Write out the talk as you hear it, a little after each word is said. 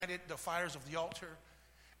ignited the fires of the altar.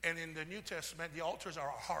 And in the New Testament, the altars are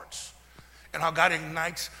our hearts. And how God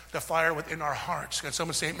ignites the fire within our hearts. Can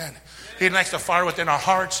someone say amen? He ignites the fire within our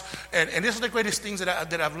hearts. And this is the greatest things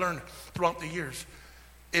that I've learned throughout the years.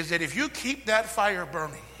 Is that if you keep that fire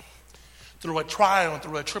burning through a trial and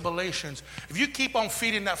through a tribulations, if you keep on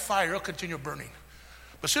feeding that fire, it'll continue burning.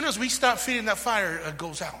 But as soon as we stop feeding that fire, it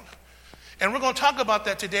goes out. And we're going to talk about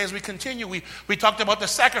that today as we continue. We talked about the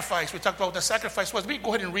sacrifice. We talked about what the sacrifice was. Let me go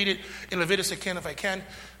ahead and read it in Leviticus again, if I can,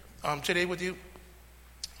 today with you.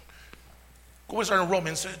 Go start in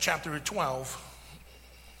Romans chapter 12,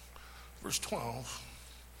 verse 12.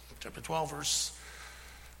 Chapter 12, verse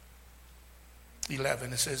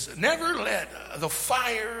 11. It says, never let the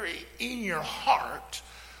fire in your heart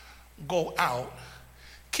go out.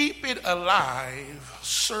 Keep it alive.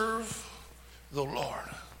 Serve the Lord.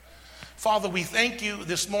 Father, we thank you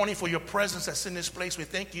this morning for your presence that's in this place. We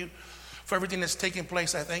thank you for everything that's taking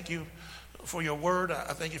place. I thank you for your word.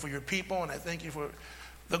 I thank you for your people. And I thank you for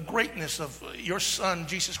the greatness of your Son,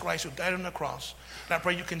 Jesus Christ, who died on the cross. And I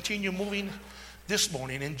pray you continue moving this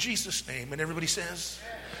morning in Jesus' name. And everybody says,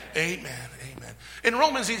 amen, amen. In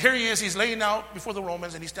Romans, here he is. He's laying out before the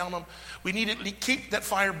Romans, and he's telling them, we need to keep that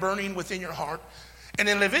fire burning within your heart. And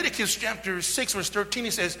in Leviticus chapter 6, verse 13,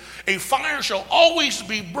 he says, a fire shall always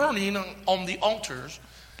be burning on the altars.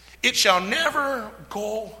 It shall never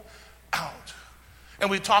go out. And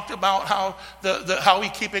we talked about how how we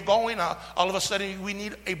keep it going. All of a sudden, we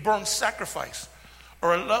need a burnt sacrifice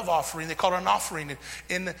or a love offering. They call it an offering.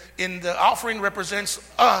 In the offering represents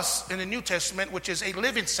us in the New Testament, which is a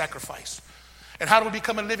living sacrifice. And how do we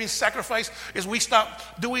become a living sacrifice? Is we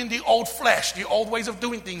stop doing the old flesh, the old ways of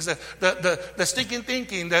doing things, the stinking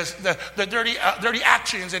thinking, the dirty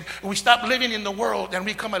actions, and we stop living in the world and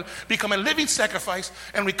we become a living sacrifice.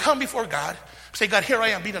 And we come before God, say, God, here I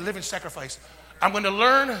am, being a living sacrifice. I'm going to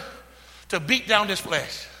learn to beat down this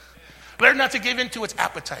flesh. Learn not to give in to its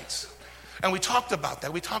appetites. And we talked about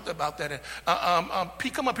that.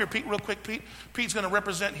 Pete, come up here, Pete, real quick, Pete. Pete's going to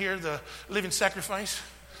represent here the living sacrifice.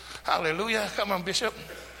 Hallelujah. Come on, Bishop.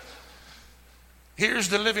 Here's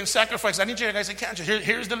the living sacrifice. I need you guys to catch it.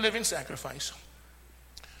 Here's the living sacrifice.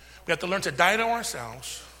 We have to learn to die to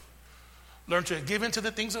ourselves. Learn to give into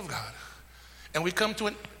the things of God. And we come to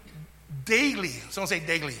it daily. Someone say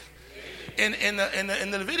daily. In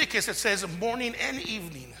the Leviticus, it says morning and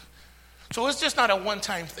evening. So it's just not a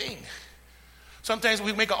one-time thing. Sometimes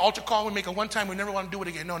we make an altar call, we make it one time, we never want to do it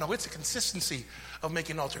again. No, it's a consistency of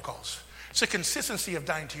making altar calls. It's a consistency of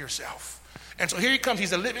dying to yourself. And so here he comes.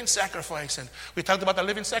 He's a living sacrifice. And we talked about the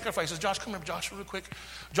living sacrifices. Josh, come here, Josh, real quick.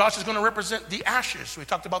 Josh is going to represent the ashes. We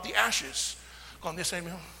talked about the ashes. Go on this side,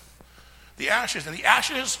 Emil. The ashes. And the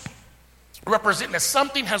ashes represent that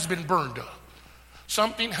something has been burned.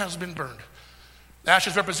 Something has been burned. The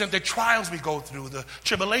ashes represent the trials we go through, the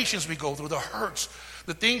tribulations we go through, the hurts,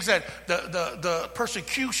 the things that, the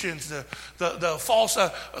persecutions, the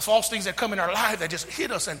false things that come in our life that just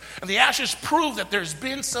hit us. And the ashes prove that there's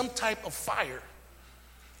been some type of fire.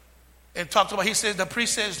 And talked about, he says, the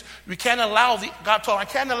priest says, God told him, I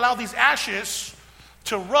can't allow these ashes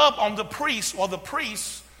to rub on the priest while the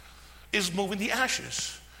priest is moving the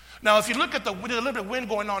ashes. Now, if you look at there's a little bit of wind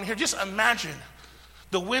going on here, just imagine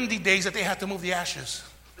the windy days that they have to move the ashes.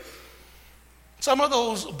 Some of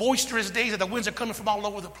those boisterous days that the winds are coming from all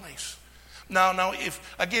over the place. Now,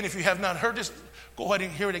 if you have not heard this, go ahead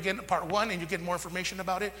and hear it again, part 1, and you get more information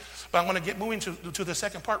about it. But I'm going to get moving to the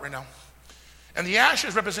second part right now. And the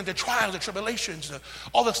ashes represent the trials, the tribulations,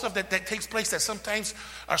 all the stuff that takes place that sometimes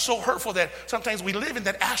are so hurtful that sometimes we live in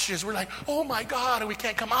that ashes. We're like, oh my God, and we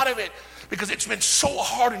can't come out of it because it's been so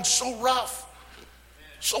hard and so rough,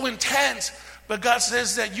 so intense. But God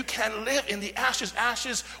says that you can't live in the ashes.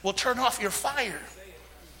 Ashes will turn off your fire.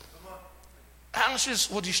 Ashes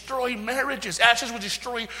will destroy marriages. Ashes will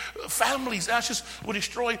destroy families. Ashes will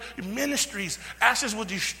destroy ministries. Ashes will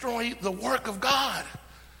destroy the work of God.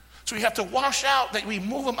 So we have to wash out, that we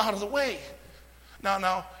move them out of the way.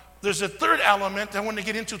 Now, there's a third element. I want to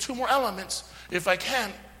get into 2 more elements, if I can.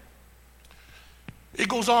 It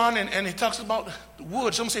goes on and it talks about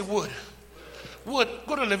wood. Someone say wood. Wood.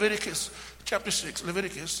 Go to Leviticus chapter 6.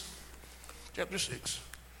 Leviticus chapter 6.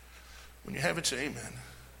 When you have it, say amen.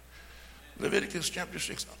 Leviticus chapter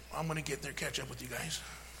 6. I'm going to get there, catch up with you guys.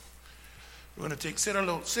 We're going to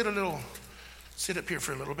sit up here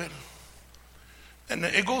for a little bit. And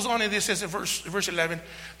it goes on, and this says in verse 11,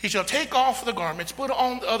 he shall take off the garments, put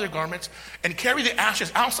on the other garments, and carry the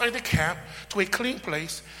ashes outside the camp to a clean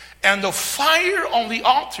place. And the fire on the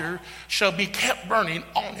altar shall be kept burning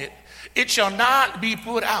on it. It shall not be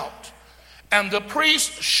put out. And the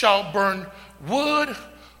priest shall burn wood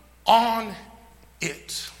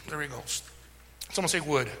Someone say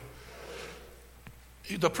wood.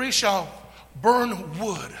 The priest shall burn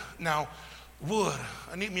wood. Now, wood.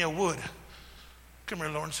 I need me a wood. Come here,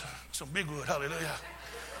 Lawrence. Some big wood. Hallelujah.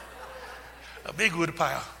 A big wood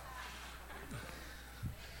pile.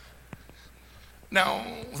 Now,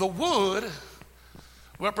 the wood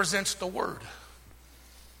represents the word.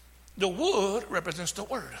 The wood represents the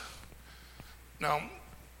word. Now,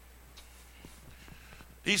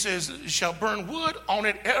 he says, you shall burn wood on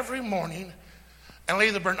it every morning and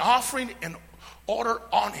lay the burnt offering in order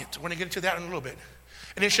on it. We're going to get into that in a little bit.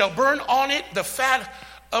 And it shall burn on it the fat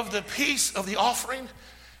of the piece of the offering.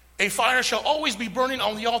 A fire shall always be burning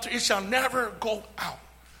on the altar. It shall never go out.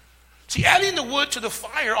 See, adding the wood to the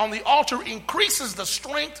fire on the altar increases the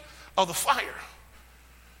strength of the fire.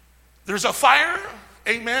 There's a fire.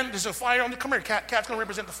 Amen. There's a fire on the, come here. Kat's going to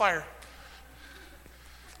represent the fire.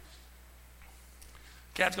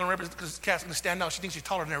 Kat's going to represent, because Kat's going to stand out. She thinks she's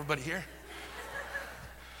taller than everybody here.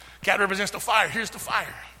 Kat represents the fire. Here's the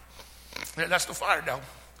fire. That's the fire now.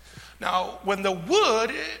 Now, when the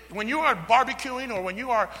wood, when you are barbecuing or when you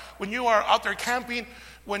are out there camping,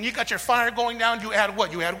 when you got your fire going down, you add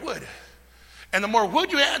what? You add wood. And the more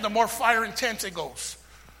wood you add, the more fire intense it goes.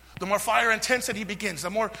 The more fire intensity begins. The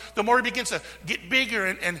more it begins to get bigger.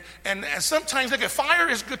 And sometimes, like, a fire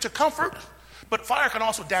is good to comfort, but fire can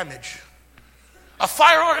also damage. A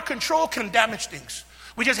fire out of control can damage things.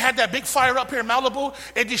 We just had that big fire up here in Malibu.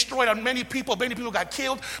 It destroyed many people. Many people got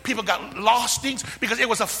killed. People got lost things because it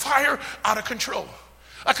was a fire out of control.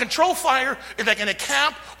 A control fire is like in a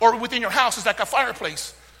camp or within your house. It's like a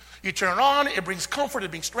fireplace. You turn it on. It brings comfort.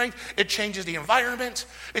 It brings strength. It changes the environment.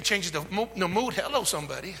 It changes the mood. Hello,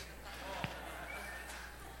 somebody.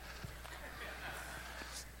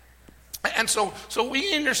 And so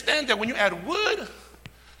we understand that when you add wood,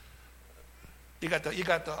 you got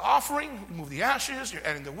the offering, you move the ashes, you're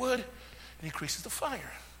adding the wood, it increases the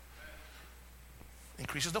fire.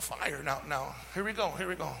 Increases the fire. Now, here we go.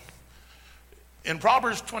 In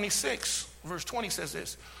Proverbs 26, verse 20 says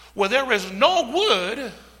this, where there is no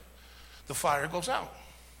wood, the fire goes out.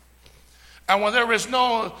 And where there is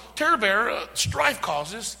no tearbearer, strife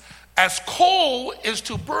causes, as charcoal is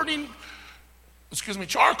to burning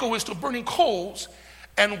coals,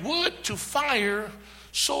 and wood to fire,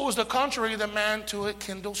 so is the contrary of the man to it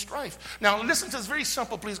kindle strife. Now listen to this, very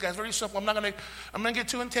simple, please, guys. Very simple. I'm not gonna get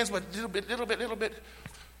too intense, but little bit.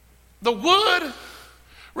 The wood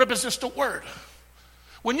represents the word.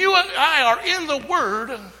 When you and I are in the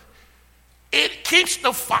word, it keeps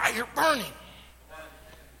the fire burning.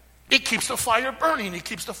 It keeps the fire burning. It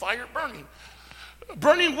keeps the fire burning.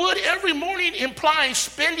 Burning wood every morning implies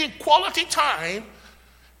spending quality time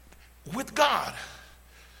with God.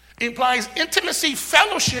 It implies intimacy,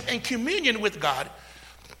 fellowship, and communion with God.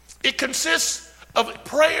 It consists of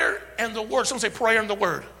prayer and the word. Someone say prayer and the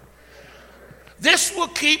word. This will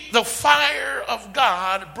keep the fire of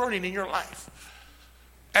God burning in your life.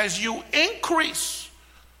 As you increase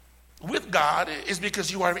with God, is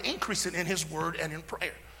because you are increasing in his word and in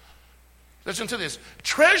prayer. Listen to this.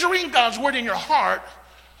 Treasuring God's word in your heart,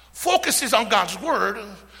 focuses on God's word,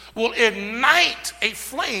 will ignite a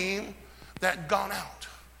flame that gone out.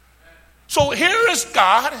 So here is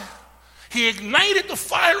God. He ignited the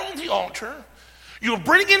fire on the altar. You're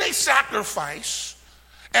bringing a sacrifice,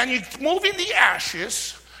 and you're moving the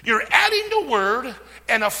ashes. You're adding the word,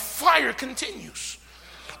 and a fire continues.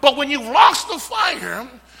 But when you've lost the fire,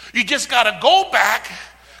 you just got to go back.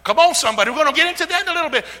 Come on, somebody. We're going to get into that in a little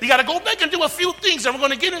bit. You got to go back and do a few things, and we're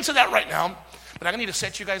going to get into that right now. But I need to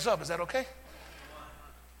set you guys up. Is that okay?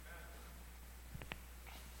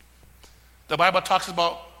 The Bible talks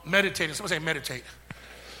about meditating. Someone say meditate.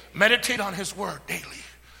 Meditate on his word daily.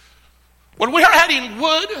 When we are adding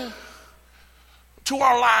wood to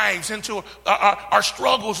our lives, into our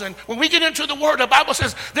struggles, and when we get into the word, the Bible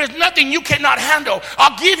says there's nothing you cannot handle.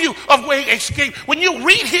 I'll give you a way of escape. When you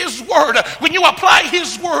read his word, when you apply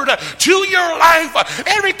his word to your life,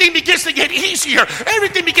 everything begins to get easier.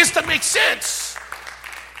 Everything begins to make sense.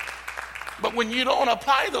 But when you don't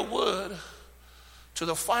apply the wood to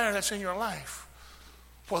the fire that's in your life,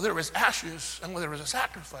 where there is ashes and where there is a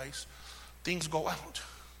sacrifice, things go out.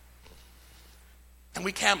 And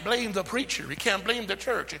we can't blame the preacher. We can't blame the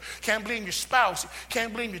church. You can't blame your spouse. You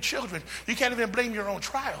can't blame your children. You can't even blame your own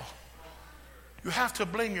trial. You have to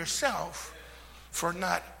blame yourself for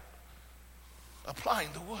not applying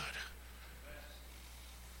the wood.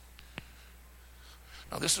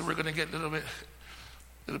 Now this is where we're going to get a little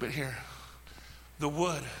bit here. The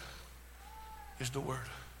wood is the word.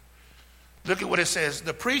 Look at what it says.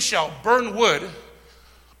 The priest shall burn wood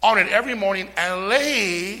on it every morning and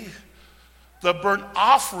lay the burnt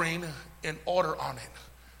offering in order on it.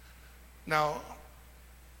 Now,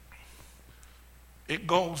 it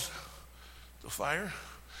goes, the fire,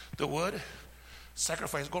 the wood,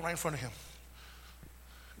 sacrifice, go right in front of him.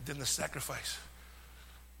 Then the sacrifice.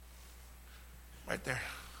 Right there.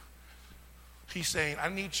 He's saying, I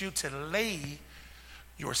need you to lay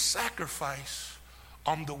your sacrifice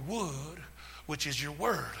on the wood, which is your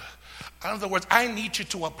word. In other words, I need you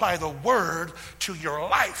to apply the word to your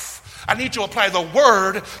life. I need you to apply the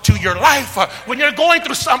word to your life. When you're going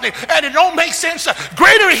through something and it don't make sense,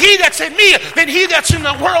 greater he that's in me than he that's in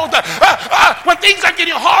the world. When things are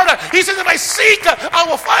getting harder, he says, if I seek, I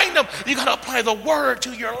will find them. You got to apply the word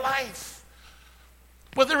to your life.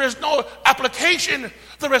 Where there is no application,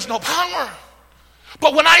 there is no power.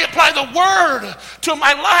 But when I apply the word to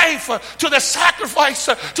my life, to the sacrifice,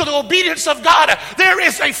 to the obedience of God, there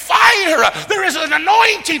is a fire, there is an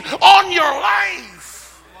anointing on your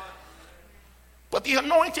life. But the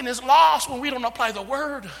anointing is lost when we don't apply the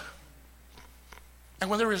word. And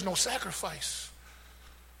when there is no sacrifice.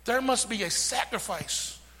 There must be a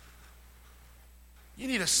sacrifice. You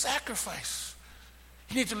need a sacrifice.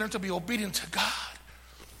 You need to learn to be obedient to God.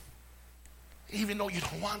 Even though you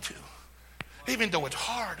don't want to. Even though it's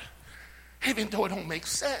hard, even though it don't make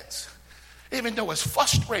sense, even though it's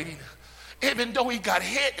frustrating, even though he got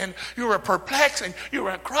hit and you were perplexed and you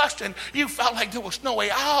were crushed and you felt like there was no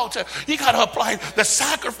way out, you got to apply the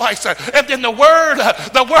sacrifice and then the word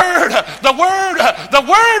of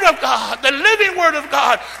God, the living word of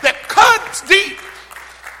God that cuts deep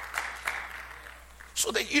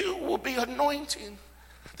so that you will be anointed,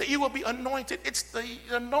 that you will be anointed. It's the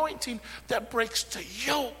anointing that breaks the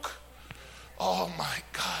yoke. Oh my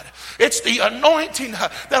God. It's the anointing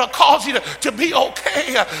that'll cause you to be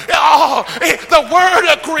okay. The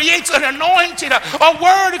word creates an anointing. A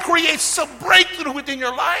word creates a breakthrough within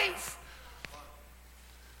your life.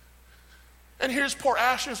 And here's poor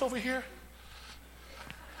Ashes over here.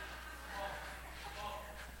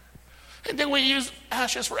 And then we use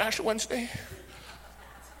Ashes for Ash Wednesday.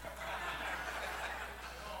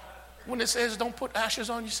 When it says don't put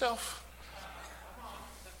ashes on yourself.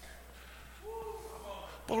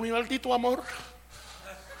 Por mi maldito amor.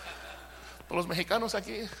 Por los mexicanos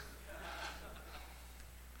aquí.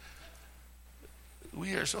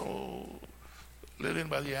 We are so living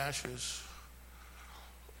by the ashes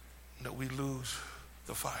that we lose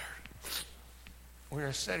the fire. We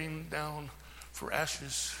are setting down for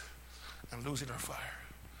ashes and losing our fire.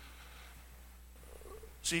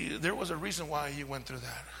 See, there was a reason why you went through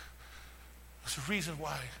that. There's a reason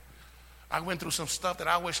why. I went through some stuff that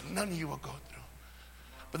I wish none of you would go through.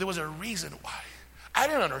 But there was a reason why. I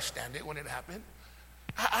didn't understand it when it happened.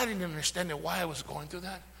 I didn't understand why I was going through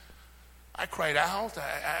that. I cried out.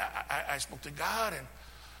 I spoke to God, and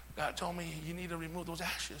God told me, you need to remove those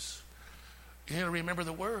ashes. You need to remember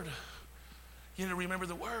the word. You need to remember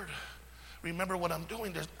the word. Remember what I'm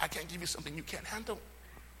doing. I can't give you something you can't handle.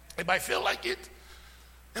 It might feel like it.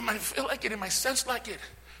 It might feel like it. It might sense like it.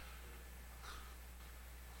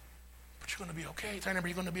 But you're going to be okay. Tell your neighbor,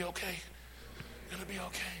 you're going to be okay. You're going to be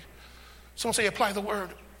okay. Someone say, apply the word.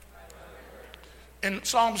 In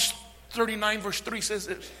Psalms 39 verse 3 says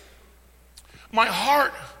this. My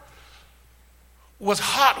heart was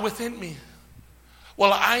hot within me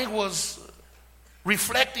while I was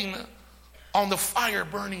reflecting on the fire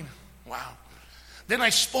burning. Wow. Then I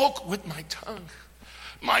spoke with my tongue.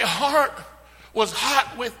 My heart was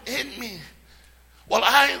hot within me while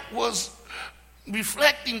I was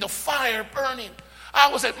reflecting the fire burning. I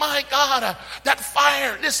was at, my God, that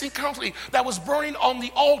fire, listen carefully, that was burning on the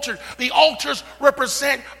altar. The altars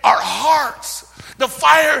represent our hearts. The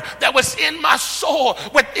fire that was in my soul,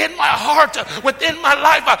 within my heart, within my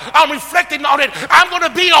life, I'm reflecting on it. I'm going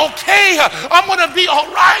to be okay. I'm going to be all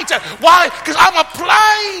right. Why? Because I'm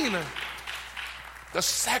applying the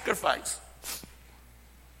sacrifice,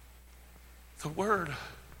 the word,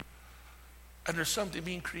 and there's something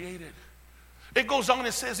being created. It goes on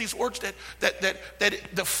and says these words that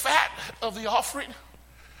the fat of the offering.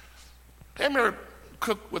 Have you ever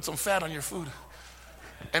cooked with some fat on your food?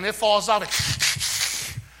 And it falls off.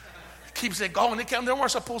 It keeps it going. They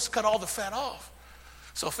weren't supposed to cut all the fat off.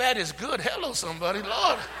 So fat is good. Hello, somebody.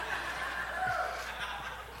 Lord.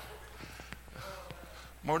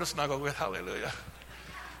 More to snuggle with. Hallelujah.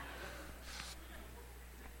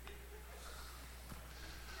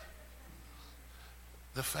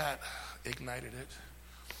 The fat ignited it.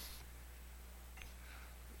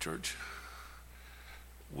 Church,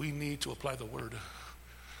 we need to apply the word.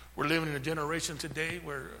 We're living in a generation today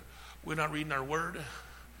where we're not reading our word.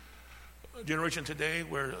 A generation today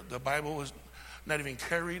where the Bible is not even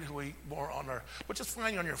carried. We more on our, which is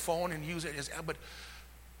fine on your phone and use it as, but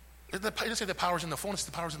it doesn't say the power's in the phone, it's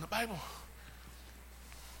the power's in the Bible.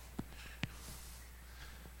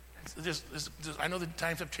 I know the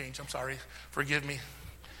times have changed. I'm sorry. Forgive me.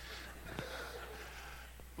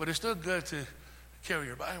 But it's still good to carry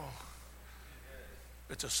your Bible.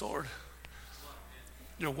 It's a sword.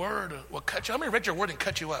 Your word will cut you. How many read your word and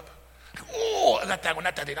cut you up? Oh, not that one,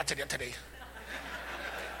 not today, not today, not today.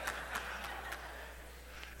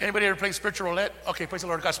 Anybody ever play spiritual roulette? Okay, praise the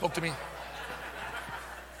Lord. God spoke to me.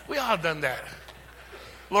 We all done that.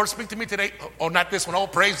 Lord, speak to me today. Oh, not this one. Oh,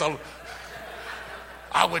 praise the Lord.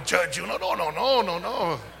 I would judge you.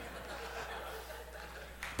 No.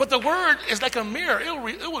 But the word is like a mirror.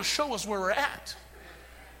 It will show us where we're at.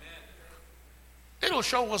 It'll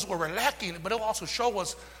show us where we're lacking, but it'll also show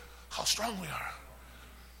us how strong we are.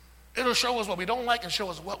 It'll show us what we don't like and show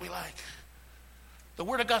us what we like. The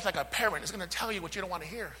word of God's like a parent. It's going to tell you what you don't want to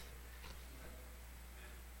hear.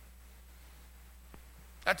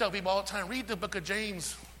 I tell people all the time, read the book of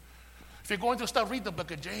James. If you're going through stuff, read the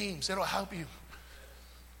book of James. It'll help you.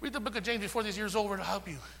 Read the book of James before this year's over. It'll help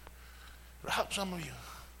you. It'll help some of you.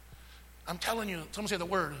 I'm telling you, someone say the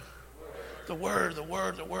word. The word.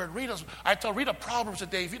 Read a Proverbs a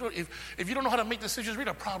day. If you don't know how to make decisions, read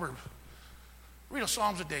a proverb. Read a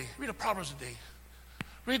Psalms a day. Read a Proverbs a day.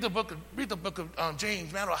 Read the book of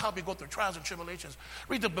James. Man, it'll help you go through trials and tribulations.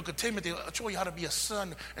 Read the book of Timothy. It'll show you how to be a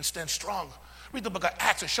son and stand strong. Read the book of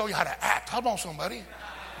Acts. It'll show you how to act. Come on, somebody.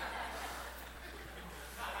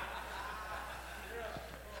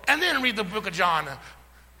 And then read the book of John.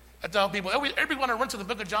 I tell people, everybody want to run to the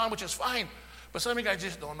book of John, which is fine. But some of you guys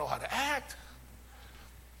just don't know how to act.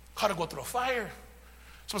 How to go through a fire.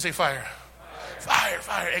 Someone say fire.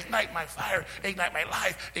 Fire. Ignite my fire. Ignite my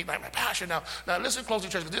life. Ignite my passion. Now listen closely,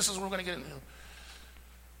 church, because this is what we're going to get into.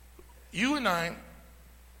 You and I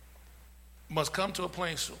must come to a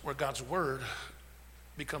place where God's word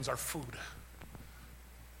becomes our food.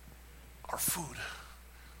 Our food.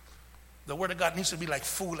 The word of God needs to be like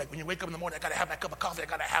food. Like when you wake up in the morning, I got to have my cup of coffee. I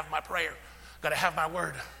got to have my prayer. Got to have my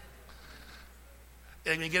word.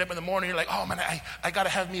 And when you get up in the morning, you're like, oh man, I got to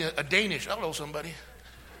have me a Danish. Hello, somebody.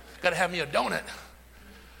 Got to have me a donut.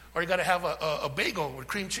 Or you got to have a bagel with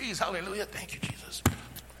cream cheese. Hallelujah. Thank you, Jesus.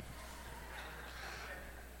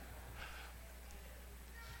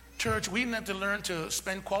 Church, we need to learn to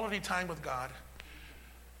spend quality time with God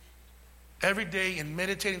every day in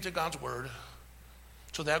meditating to God's word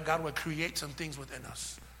so that God will create some things within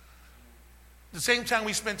us. The same time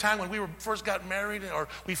we spent time when we first got married or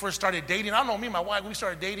we first started dating. I don't know, me and my wife, we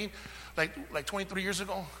started dating like 23 years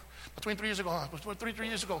ago. 23 years ago, 23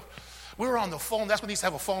 years ago. We were on the phone. That's when they used to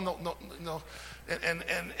have a phone.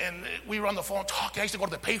 And we were on the phone talking. I used to go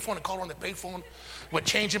to the payphone and call her on the payphone with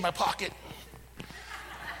change in my pocket.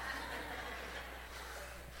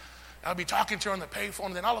 I'd be talking to her on the payphone,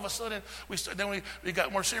 and then all of a sudden, we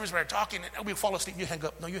got more serious. We were talking, and we'd fall asleep. You hang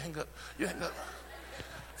up. No, you hang up. You hang up.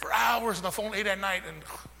 For hours on the phone, late at night, and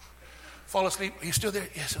fall asleep. Are you still there?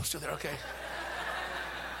 Yes, I'm still there. Okay.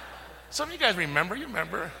 Some of you guys remember. You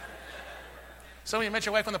remember. Some of you met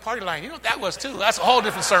your wife on the party line. You know what that was, too. That's a whole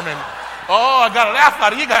different sermon. Oh, I got a laugh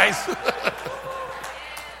out of you guys.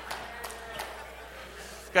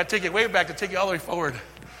 Got to take it way back to take it all the way forward.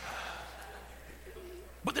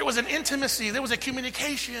 But there was an intimacy. There was a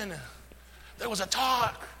communication. There was a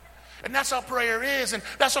talk. And that's how prayer is. And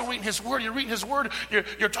that's how reading his word. You're reading his word.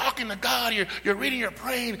 You're talking to God. You're reading, you're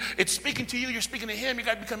praying. It's speaking to you. You're speaking to him. You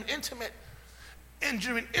got to become intimate. And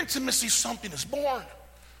during intimacy, something is born.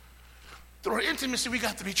 Through our intimacy, we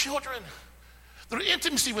got to be children. Through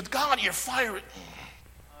intimacy with God, you're firing.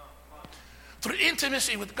 Through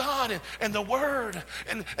intimacy with God and the word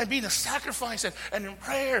and being a sacrifice and in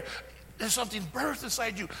prayer, there's something birthed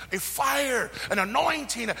inside you, a fire, an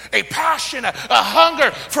anointing, a passion, a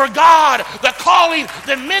hunger for God, the calling,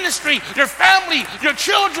 the ministry, your family, your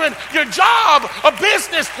children, your job, a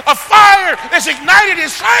business, a fire that's ignited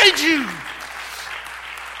inside you.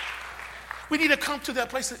 We need to come to that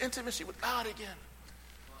place of intimacy with God again.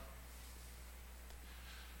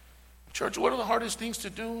 Church, one of the hardest things to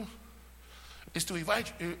do is to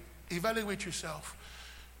evaluate yourself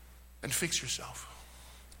and fix yourself.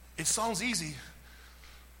 It sounds easy,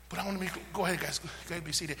 but I want to go ahead, guys. Go ahead,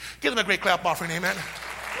 be seated. Give them a great clap offering, amen.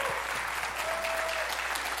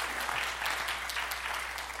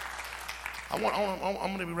 I'm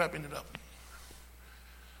going to be wrapping it up.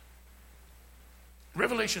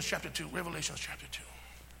 Revelations chapter 2. Revelations chapter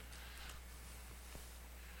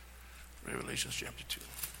 2. Revelations chapter 2.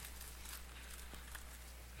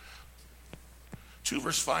 2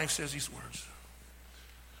 verse 5 says these words.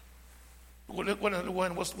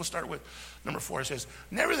 We'll start with number 4. It says,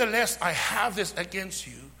 nevertheless, I have this against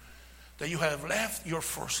you, that you have left your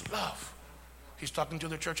first love. He's talking to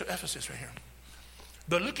the church of Ephesus right here.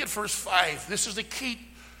 But look at verse 5. This is the key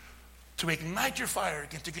to ignite your fire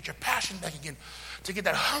again, to get your passion back again, to get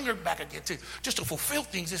that hunger back again, just to fulfill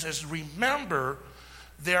things. It says, remember,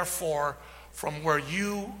 therefore, from where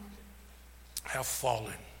you have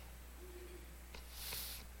fallen.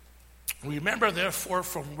 Remember, therefore,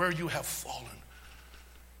 from where you have fallen.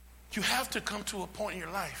 You have to come to a point in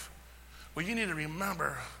your life where you need to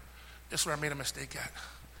remember, this is where I made a mistake at.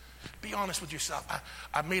 Be honest with yourself.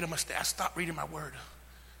 I made a mistake. I stopped reading my word.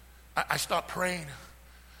 I stopped praying.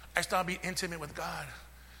 I stopped being intimate with God.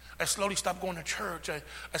 I slowly stopped going to church.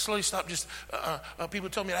 I slowly stopped just, people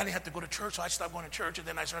told me I didn't have to go to church, so I stopped going to church, and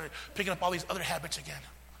then I started picking up all these other habits again.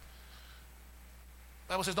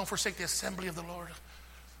 The Bible says, don't forsake the assembly of the Lord,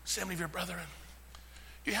 assembly of your brethren.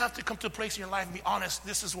 You have to come to a place in your life and be honest.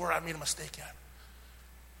 This is where I made a mistake at.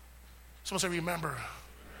 Someone say, remember.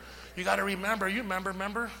 You got to remember. You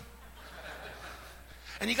remember.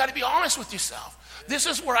 And you got to be honest with yourself. This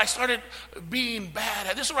is where I started being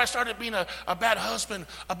bad. This is where I started being a bad husband,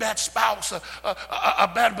 a bad spouse,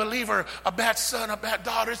 a bad believer, a bad son, a bad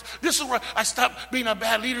daughter. This is where I stopped being a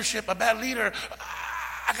bad leadership, a bad leader.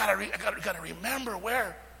 I gotta remember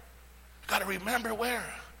where. I gotta remember where.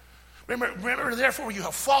 Remember, therefore, where you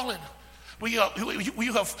have fallen. Where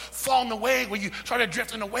you have fallen away, where you started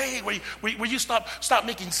drifting away, where you stopped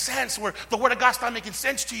making sense, where the Word of God stopped making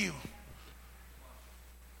sense to you.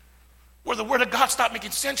 Where the Word of God stopped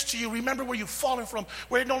making sense to you. Remember where you've fallen from,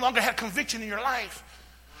 where it no longer had conviction in your life.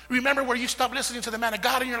 Remember where you stopped listening to the man of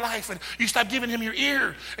God in your life and you stopped giving him your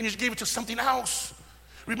ear and you just gave it to something else.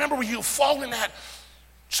 Remember where you've fallen at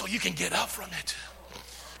so you can get up from it.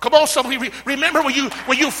 Come on, somebody. Remember where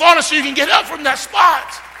you've fallen so you can get up from that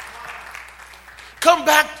spot. Come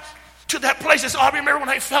back to that place and say, oh, I remember when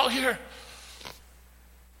I fell here.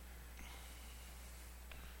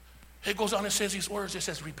 It goes on and says these words. It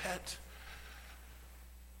says, repent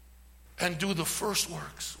and do the first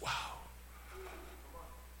works. Wow.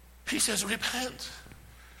 He says, repent.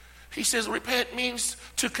 He says, repent means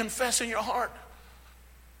to confess in your heart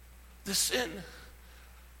the sin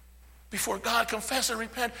before God. Confess and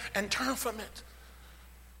repent and turn from it.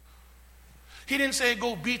 He didn't say,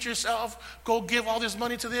 go beat yourself, go give all this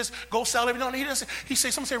money to this, go sell everything. No, he didn't say. He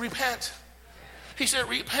said, someone say, repent. He said,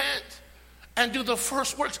 repent and do the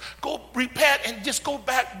first works. Go repent and just go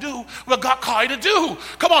back, do what God called you to do.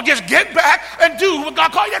 Come on, just get back and do what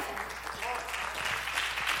God called you to do.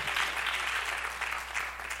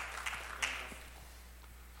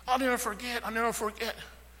 I'll never forget.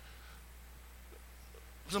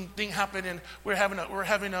 Something happened and we're having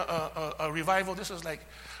a revival. This was like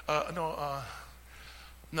in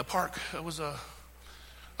the park. It was a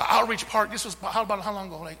outreach park. This was how long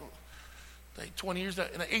ago? Like 20 years,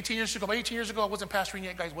 18 years ago. About 18 years ago, I wasn't pastoring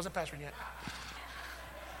yet, guys. Wasn't pastoring yet.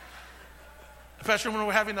 Pastor, when we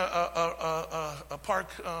were having a park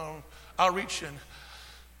outreach, and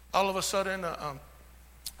all of a sudden, I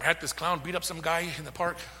had this clown beat up some guy in the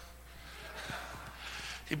park.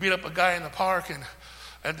 He beat up a guy in the park,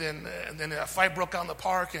 and then a fight broke out in the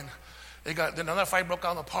park, and then another fight broke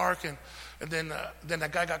out in the park, and then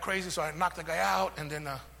that guy got crazy, so I knocked the guy out, and then.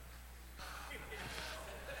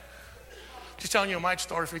 Just telling you my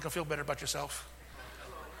story so you can feel better about yourself.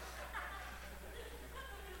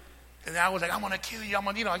 And I was like, I'm going to kill you.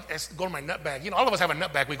 I go to my nut bag. All of us have a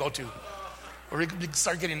nut bag we go to. Or we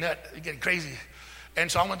start getting crazy.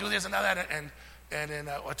 And so I'm going to do this and that. And then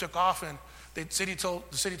I took off, and the city told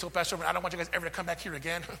Pastor, I don't want you guys ever to come back here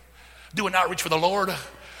again. Do an outreach for the Lord.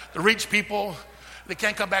 To reach people. They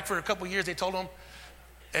can't come back for a couple of years, they told him.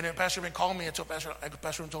 And then Pastor Ben called me and told Pastor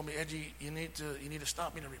Ben told me, Edgy, you need to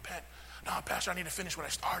stop me to repent. No, Pastor, I need to finish what I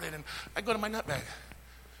started. And I go to my nut bag.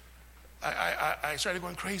 I started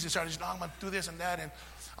going crazy. I'm going to do this and that, and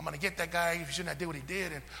I'm going to get that guy. He shouldn't have did what he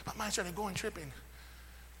did. And my mind started going tripping.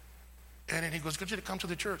 And then he goes, "Get you to come to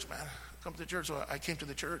the church, man. Come to the church." So I came to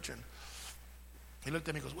the church, and he looked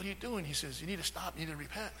at me and goes, "What are you doing?" He says, "You need to stop. You need to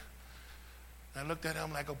repent." And I looked at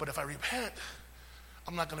him like, "Oh, but if I repent,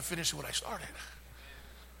 I'm not going to finish what I started."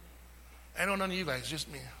 I know none of you guys, just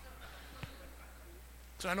me.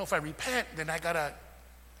 So I know if I repent, then I got to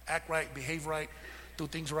act right, behave right, do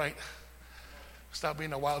things right, stop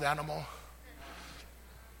being a wild animal.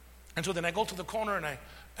 And so then I go to the corner,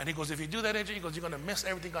 and he goes, "If you do that, AJ," he goes, "you're going to miss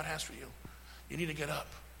everything God has for you. You need to get up."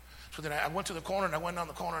 So then I went to the corner, and I went down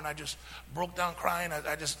the corner, and I just broke down crying.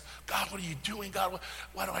 I just, "God, what are you doing, God?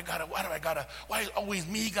 Why is always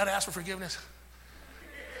me got to ask for forgiveness?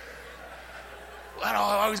 I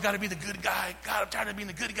always got to be the good guy. God, I'm tired of being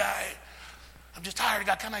the good guy. I'm just tired.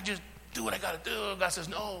 God, can I just do what I got to do? God says,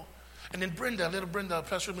 no. And then Brenda, little Brenda,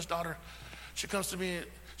 Pastor Rubin's daughter, she comes to me.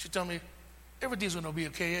 She tells me, everything's going to be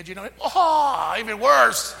okay, Ed. You know, oh, even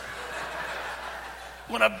worse.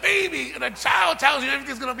 When a baby and a child tells you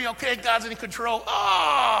everything's going to be okay, God's in control.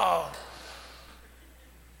 Oh.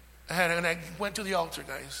 And I went to the altar,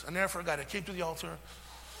 guys. I never forgot. I came to the altar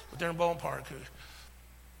there in Bowen Park,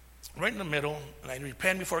 right in the middle, and I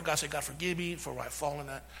repent before God. I said, God, forgive me for what I've fallen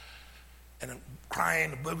at. And I'm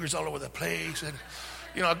crying, the boogers all over the place. And,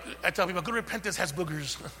 you know, I tell people, good repentance has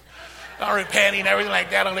boogers. I'm repenting and everything like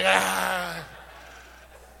that. I'm like, ah.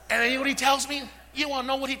 And then you know what he tells me? You want to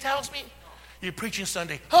know what he tells me? You're preaching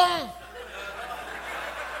Sunday. Huh?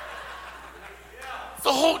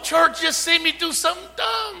 The whole church just seen me do something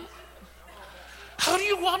dumb. How do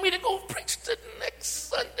you want me to go preach the next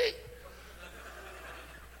Sunday?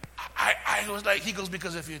 I was like, he goes,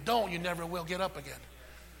 because if you don't, you never will get up again.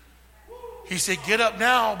 He said, get up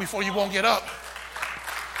now before you won't get up.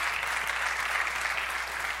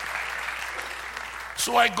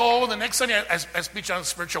 So I go the next Sunday, I speak on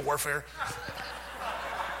spiritual warfare.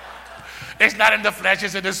 It's not in the flesh,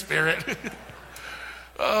 it's in the spirit.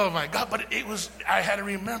 Oh my God, but I had to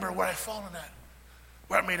remember where I'd fallen at,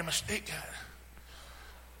 where I made a mistake at,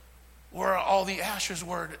 where all the ashes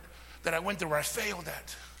were that I went through, where I failed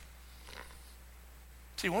at.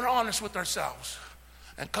 See, we're honest with ourselves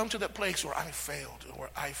and come to that place where I failed, where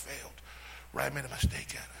I made a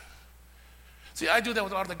mistake at. See, I do that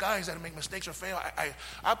with a lot of the guys that make mistakes or fail.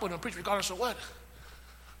 I put them in preach regardless of what.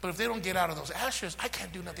 But if they don't get out of those ashes, I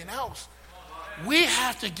can't do nothing else. We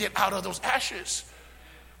have to get out of those ashes.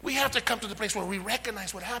 We have to come to the place where we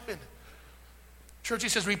recognize what happened. Church, he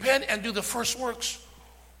says, repent and do the first works,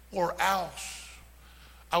 or else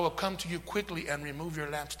I will come to you quickly and remove your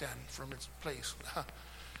lampstand from its place.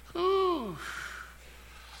 Ooh.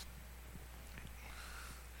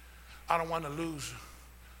 I don't want to lose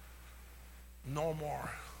no more.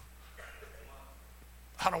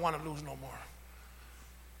 I don't want to lose no more.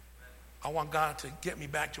 I want God to get me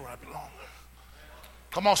back to where I belong.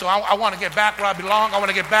 Come on, so I want to get back where I belong. I want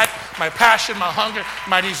to get back my passion, my hunger,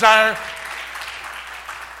 my desire.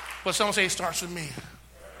 But someone say it starts with me.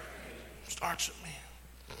 It starts with me.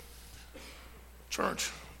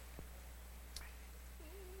 Church,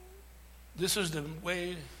 this is the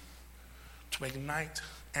way to ignite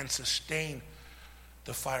and sustain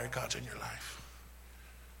the fire of God's in your life.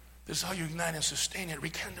 This is how you ignite and sustain it,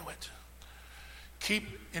 rekindle it. Keep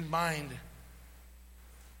in mind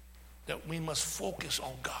that we must focus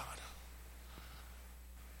on God.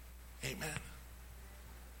 Amen.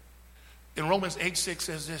 In Romans 8:6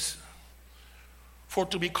 says this, for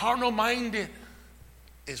to be carnal-minded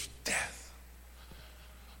is death,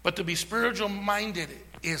 but to be spiritual-minded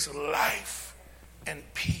is life and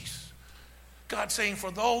peace. God's saying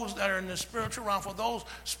for those that are in the spiritual realm, for those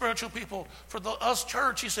spiritual people, for us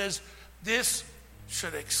church, he says, this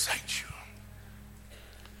should excite you.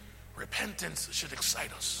 Repentance should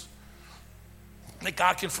excite us. That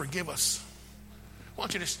God can forgive us. I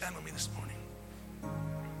want you to stand with me this morning.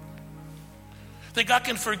 That God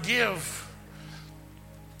can forgive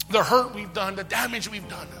the hurt we've done, the damage we've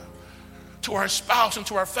done to our spouse and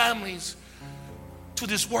to our families, to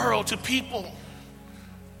this world, to people.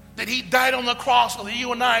 That he died on the cross so that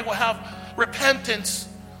you and I will have repentance,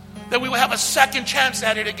 that we will have a second chance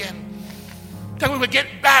at it again, that we would get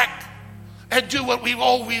back and do what we've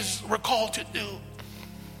always were called to do.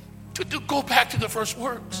 Go back to the first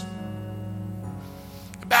works.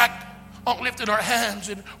 Back on lifting our hands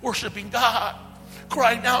and worshiping God,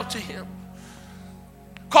 crying out to him,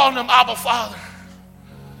 calling him Abba Father,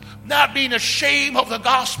 not being ashamed of the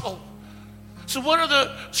gospel. So one of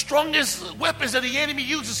the strongest weapons that the enemy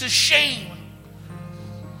uses is shame.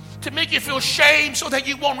 To make you feel shame so that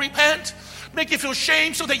you won't repent. Make you feel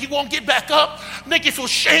shame so that you won't get back up. Make you feel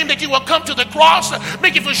shame that you won't come to the cross.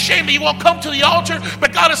 Make you feel shame that you won't come to the altar.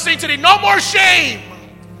 But God is saying today, no more shame.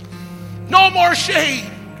 No more shame.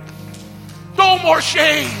 No more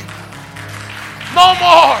shame. No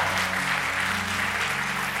more.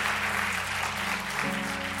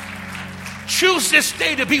 Choose this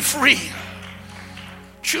day to be free.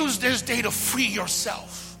 Choose this day to free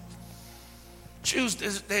yourself. Choose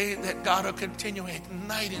this day that God will continue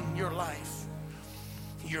igniting your life,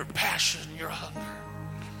 your passion, your hunger.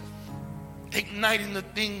 Igniting the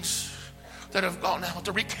things that have gone out,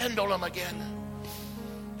 to rekindle them again.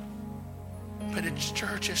 But in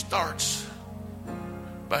church, it starts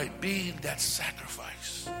by being that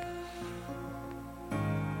sacrifice.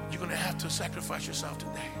 You're going to have to sacrifice yourself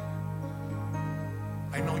today.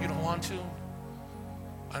 I know you don't want to.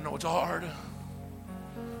 I know it's hard,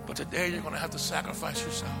 but today you're going to have to sacrifice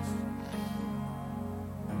yourself.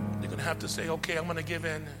 You're going to have to say, okay, I'm going to give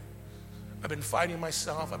in. I've been fighting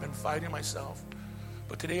myself.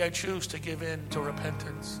 But today I choose to give in to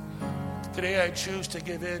repentance. Today I choose to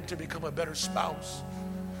give in to become a better spouse.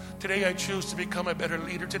 Today I choose to become a better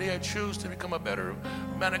leader. Today I choose to become a better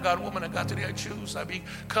man of God, woman of God. Today I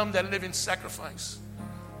become that living sacrifice.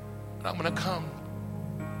 And I'm going to come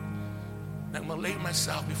and I'm going to lay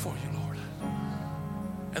myself before you, Lord.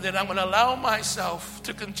 And then I'm going to allow myself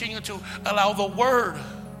to continue to allow the word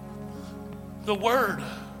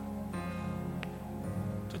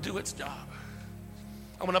to do its job.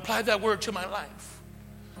 I'm going to apply that word to my life.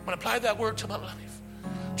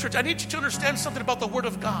 Church, I need you to understand something about the word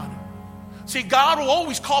of God. See, God will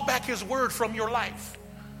always call back his word from your life.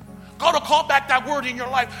 God will call back that word in your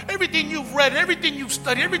life. Everything you've read, everything you've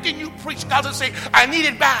studied, everything you preached, God will say, I need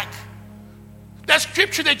it back. That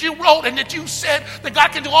scripture that you wrote and that you said that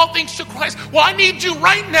God can do all things through Christ. Well, I need you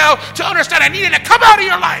right now to understand I need it to come out of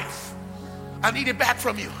your life. I need it back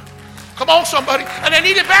from you. Come on, somebody. And I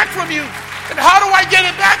need it back from you. And how do I get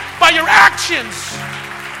it back? By your actions.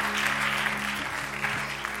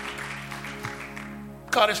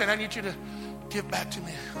 God is saying, I need you to give back to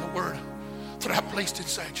me the word that I placed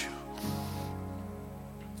inside you.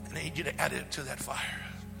 And I need you to add it to that fire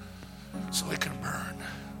so it can burn.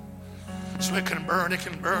 So it can burn.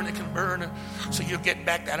 So you get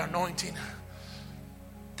back that anointing,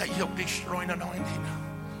 that yoke destroying anointing.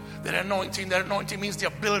 That anointing means the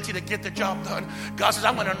ability to get the job done. God says,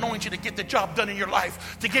 I'm going to anoint you to get the job done in your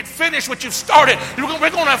life, to get finished what you've started. We're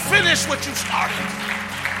going to finish what you've started.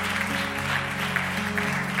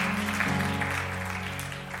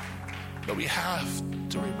 But we have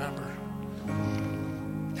to remember.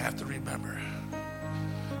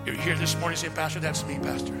 You're here this morning saying, Pastor, that's me,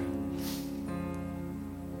 Pastor.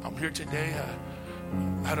 I'm here today.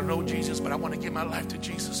 I don't know Jesus, but I want to give my life to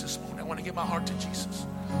Jesus this morning. I want to give my heart to Jesus.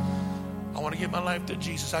 I want to give my life to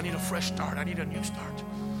Jesus. I need a fresh start. I need a new start.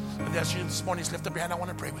 And that's you this morning. Lift up your hand. I want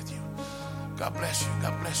to pray with you. God bless you.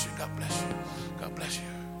 God bless you. God bless you. God bless you.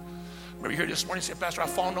 Maybe you're here this morning saying, Pastor, I've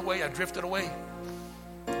fallen away. I drifted away.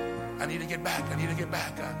 I need to get back.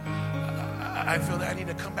 I feel that I need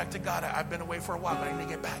to come back to God. I've been away for a while, but I need to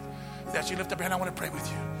get back. If that's you, lift up your hand. I want to pray with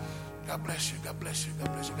you. God bless you. God bless you.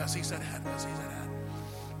 God bless you. God sees that hand. God sees that hand.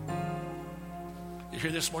 You're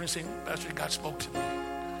here this morning saying, Pastor, God spoke to me.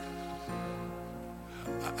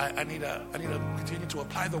 I need to continue to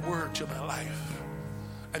apply the word to my life.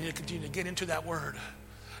 I need to continue to get into that word.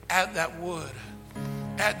 Add that wood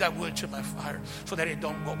to my fire so that it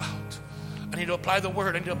don't go out. I need to apply the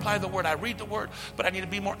word. I read the word, but I need to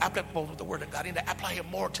be more applicable with the word of God. I need to apply it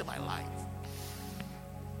more to my life.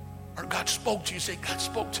 Or God spoke to you, say, God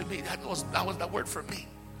spoke to me. That was that word for me.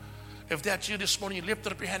 If that's you this morning, you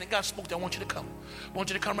lifted up your hand and God spoke to you, I want you to come. I want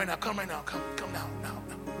you to come right now. Come right now. Come now.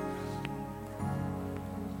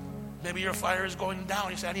 Maybe your fire is going down.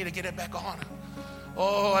 You say, I need to get it back on.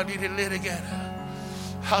 Oh, I need it lit again.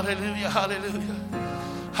 Hallelujah, hallelujah.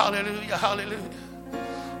 Hallelujah, hallelujah.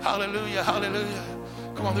 Hallelujah, hallelujah.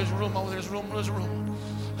 Come on, there's room.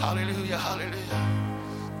 Hallelujah, hallelujah.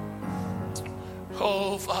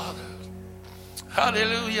 Oh, Father.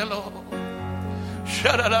 Hallelujah, Lord.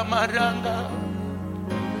 Sharara Maranda.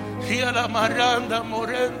 Hiara Maranda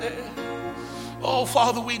Morende. Oh,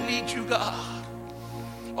 Father, we need you, God.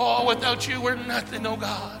 Oh, without you, we're nothing, oh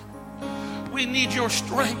God. We need your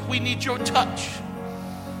strength. We need your touch.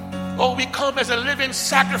 Oh, we come as a living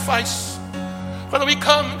sacrifice. Father, we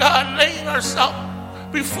come, God, laying ourselves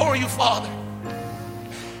before you, Father.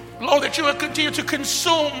 Lord, that you will continue to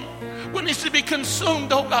consume what needs to be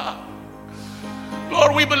consumed, oh God.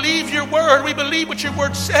 Lord, we believe your word. We believe what your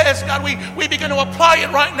word says, God. We begin to apply it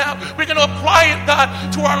right now. We're going to apply it,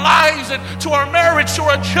 God, to our lives and to our marriage, to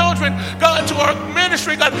our children, God, to our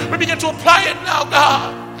ministry, God. We begin to apply it now,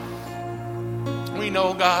 God. We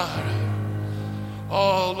know, God.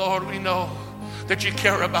 Oh, Lord, we know that you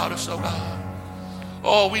care about us, oh God.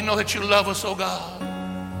 Oh, we know that you love us, oh God.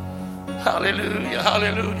 Hallelujah,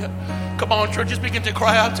 hallelujah. Come on, church, just begin to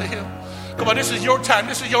cry out to him. Come on, this is your time.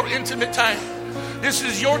 This is your intimate time. This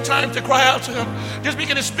is your time to cry out to him. Just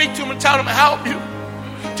begin to speak to him and tell him to help you,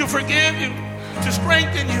 to forgive you, to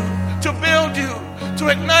strengthen you, to build you, to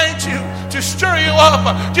ignite you, to stir you up.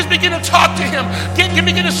 Just begin to talk to him.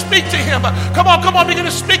 Begin to speak to him. Come on, begin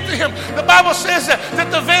to speak to him. The Bible says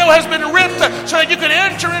that the veil has been ripped so that you can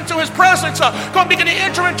enter into his presence. Come on, begin to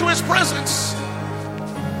enter into his presence.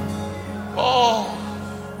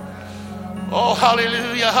 Oh,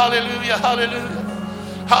 hallelujah, hallelujah, hallelujah.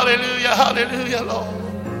 Hallelujah, hallelujah, Lord.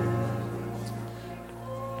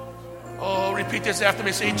 Oh, repeat this after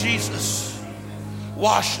me. Say, Jesus,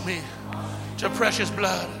 wash me with your precious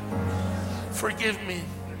blood. Forgive me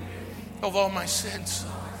of all my sins.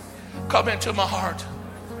 Come into my heart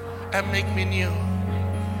and make me new.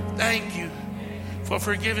 Thank you for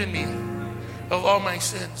forgiving me of all my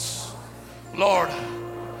sins. Lord,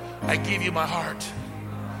 I give you my heart.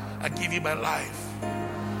 I give you my life.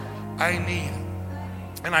 I need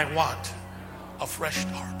and I want a fresh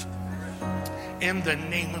start. In the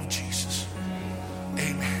name of Jesus.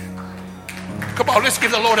 Amen. Come on, let's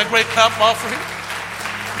give the Lord a great clap offering.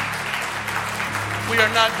 We are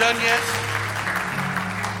not done yet.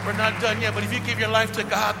 We're not done yet. But if you give your life to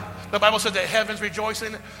God, the Bible says that heaven's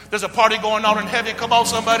rejoicing. There's a party going on in heaven. Come on,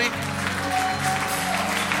 somebody.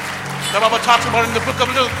 The Bible talks about it in the book of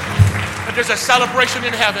Luke that there's a celebration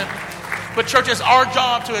in heaven. But church, it's our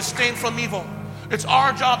job to abstain from evil. It's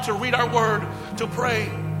our job to read our word, to pray,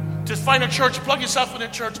 to find a church, plug yourself in a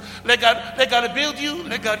church. Let God build you.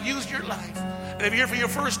 Let God use your life. And if you're here for your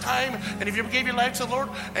first time, and if you gave your life to the Lord,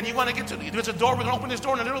 and you want to get to, there's a door, we're going to open this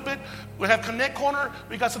door in a little bit. We'll have Connect Corner.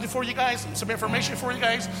 We got something for you guys, some information for you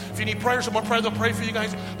guys. If you need prayer, some more prayer, they'll pray for you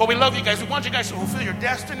guys. But we love you guys. We want you guys to fulfill your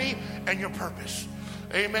destiny and your purpose.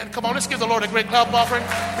 Amen. Come on, let's give the Lord a great clap offering.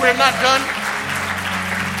 We're not done.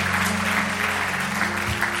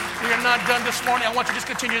 We are not done this morning. I want you to just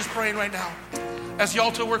continue just praying right now. As the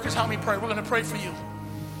altar workers, help me pray. We're going to pray for you.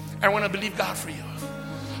 And we're going to believe God for you.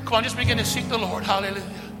 Come on, just begin to seek the Lord. Hallelujah.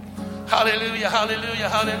 Hallelujah, hallelujah,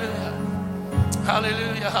 hallelujah.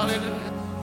 Hallelujah, hallelujah.